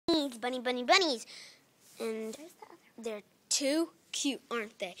bunnies. And they're too cute,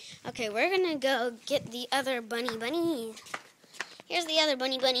 aren't they? Okay, we're gonna go get the other bunny. Here's the other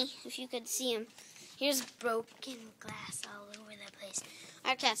bunny, if you could see him. Here's broken glass all over the place.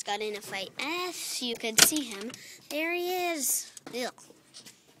 Our cat's got in a fight. If you could see him, there he is. Ugh.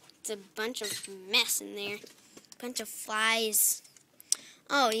 It's a bunch of mess in there. Bunch of flies.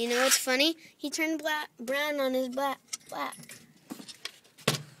 Oh, you know what's funny? He turned brown on his back.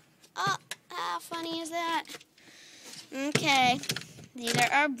 Oh, how funny is that? Okay, these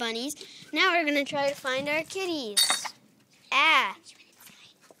are our bunnies. Now we're going to try to find our kitties.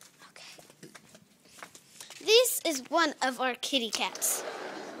 Okay. This is one of our kitty cats.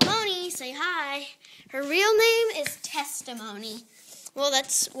 Moni, say hi. Her real name is Testimony. Well,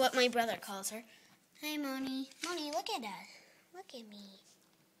 that's what my brother calls her. Hi, Moni. Moni, look at us. Look at me.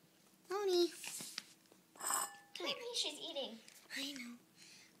 Moni. Come here. She's eating. I know.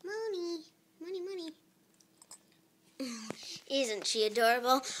 Moni. Isn't she adorable?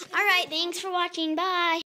 All right, thanks for watching. Bye.